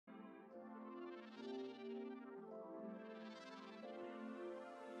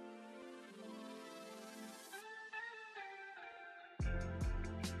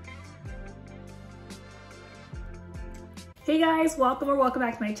Hey guys, welcome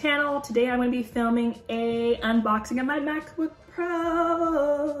back to my channel. Today I'm going to be filming a unboxing of my MacBook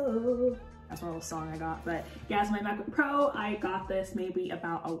Pro. That's my little song I got, but yeah, it's my MacBook Pro. I got this maybe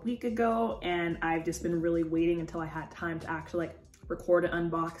about a week ago and I've just been really waiting until I had time to actually record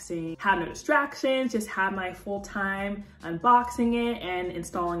an unboxing, have no distractions, just have my full time unboxing it and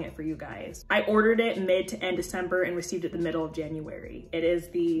installing it for you guys. I ordered it mid to end December and received it the middle of January. It is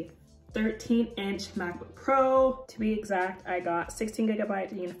the 13-inch MacBook Pro. To be exact, I got 16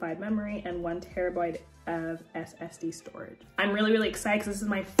 gigabytes of unified memory and 1 terabyte of SSD storage. I'm really excited because this is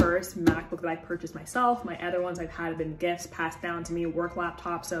my first MacBook that I purchased myself. My other ones I've had have been gifts passed down to me, work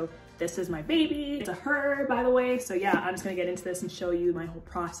laptop, so this is my baby. It's a her, by the way. So yeah, I'm just gonna get into this and show you my whole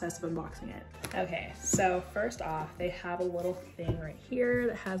process of unboxing it. Okay, so first off, they have a little thing right here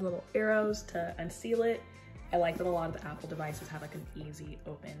that has little arrows to unseal it. I like that a lot of the Apple devices have an easy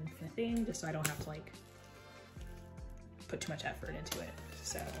open thing, just so I don't have to put too much effort into it.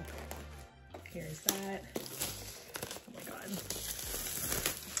 So here's that. Oh my God.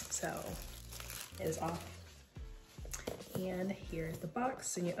 So it is off. And here's the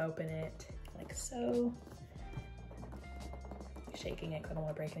box, and you open it like so. I'm shaking it because I don't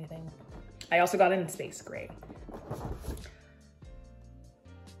want to break anything. I also got it in space gray.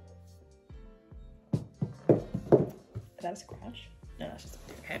 Is that a scratch? No, that's just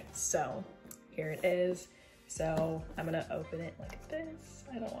okay. So here it is. So I'm gonna open it like this.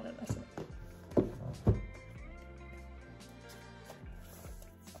 I don't want to mess it up.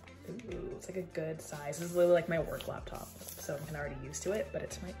 Ooh, it's like a good size. This is literally like my work laptop, so I'm already used to it, but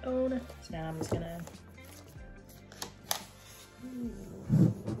it's my own. So now I'm just gonna.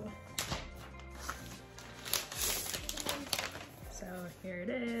 Ooh. So here it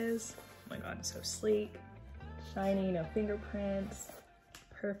is. Oh my God, it's so sleek. Shiny, no fingerprints,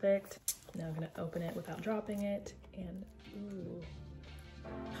 perfect. Now I'm gonna open it without dropping it, and ooh.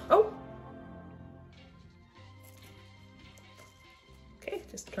 Oh! Okay,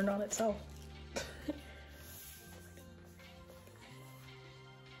 just turned on itself.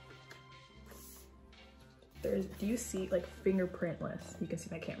 Do you see fingerprintless? You can see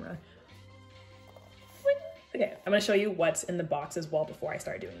my camera. Okay, I'm gonna show you what's in the box as well before I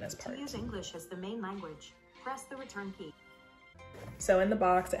start doing this part. To use English as the main language, press the return key. So in the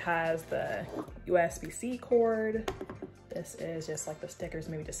box, it has the USB-C cord. This is just the stickers,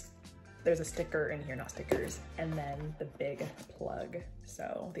 there's a sticker in here, not stickers. And then the big plug,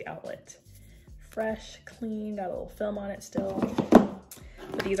 so the outlet. Fresh, clean, got a little film on it still.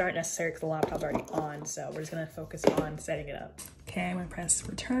 But these aren't necessary because the laptop's already on, so we're just gonna focus on setting it up. Okay, I'm gonna press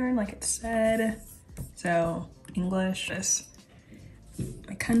return like it said. So English, this,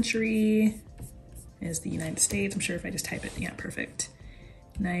 my country is the United States. I'm sure if I just type it, yeah, perfect.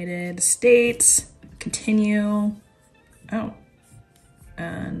 United States, continue. Oh,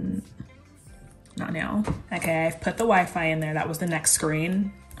 not now. Okay, I've put the Wi-Fi in there. That was the next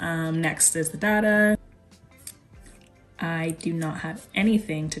screen. Next is the data. I do not have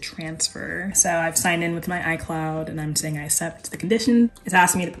anything to transfer. So I've signed in with my iCloud and I'm saying I accept the condition. It's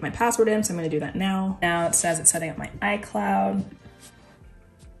asking me to put my password in, so I'm gonna do that now. Now it says it's setting up my iCloud.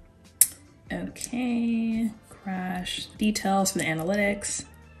 Okay, crash, details for the analytics,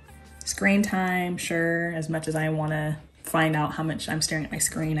 screen time, sure, as much as I wanna find out how much I'm staring at my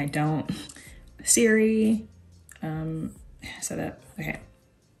screen, I don't. Siri, set up, okay.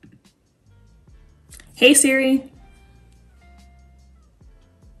 Hey Siri.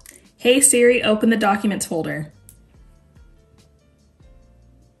 Hey Siri, open the documents folder.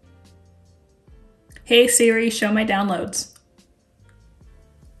 Hey Siri, show my downloads.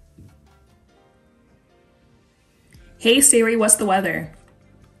 Hey Siri, what's the weather?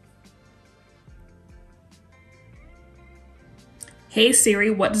 Hey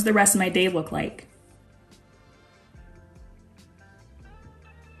Siri, what does the rest of my day look like?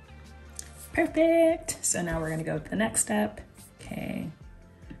 Perfect. So now we're gonna go to the next step. Okay,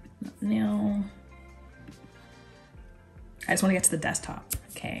 not now. I just wanna get to the desktop.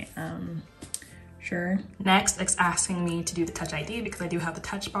 Okay, sure. Next, it's asking me to do the Touch ID because I do have the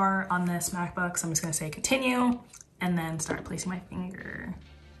touch bar on this MacBook, so I'm just gonna say continue and then start placing my finger.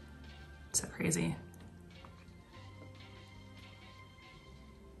 So crazy.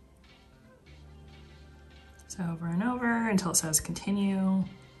 So over and over until it says continue.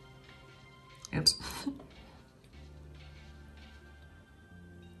 Oops.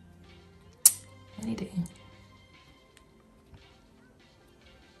 Any day.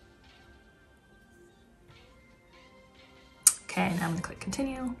 Okay, now I'm gonna click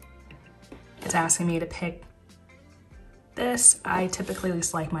continue. It's asking me to pick this. I typically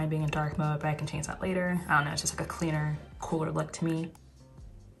just like mine being in dark mode, but I can change that later. I don't know, it's just like a cleaner, cooler look to me.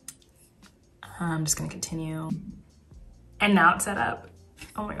 I'm just gonna continue. And now it's set up.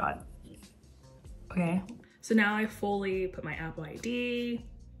 Oh my God. Okay. So now I fully put my Apple ID,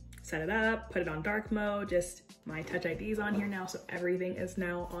 set it up, put it on dark mode, just my Touch ID is on here now, so everything is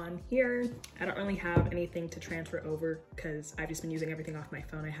now on here. I don't really have anything to transfer over because I've just been using everything off my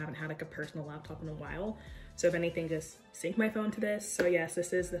phone. I haven't had like a personal laptop in a while. So if anything, just sync my phone to this. So yes,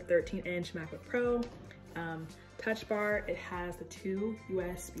 this is the 13-inch MacBook Pro. Touch bar, it has the 2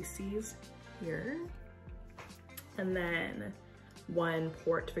 USB-Cs here. And then 1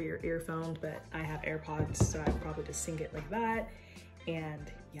 port for your earphones, but I have AirPods, so I'd probably just sync it like that.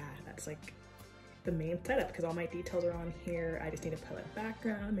 And yeah, that's like the main setup because all my details are on here. I just need to put a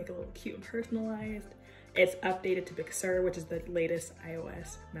background, make it a little cute and personalized. It's updated to Big Sur, which is the latest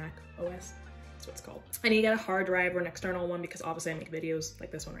iOS, Mac OS. That's what it's called. I need to get a hard drive or an external one because obviously I make videos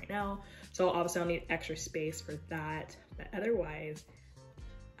like this one right now. So obviously I'll need extra space for that. But otherwise,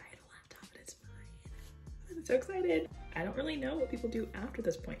 I had a laptop and it's fine. I'm so excited. I don't really know what people do after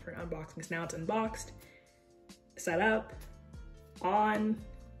this point for an unboxing because now it's unboxed, set up, on,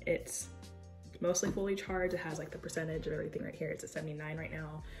 it's mostly fully charged. It has like the percentage of everything right here. It's at 79 right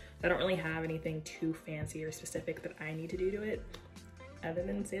now. I don't really have anything too fancy or specific that I need to do to it other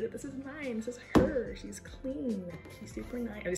than say that this is mine, this is her, she's clean, she's super nice.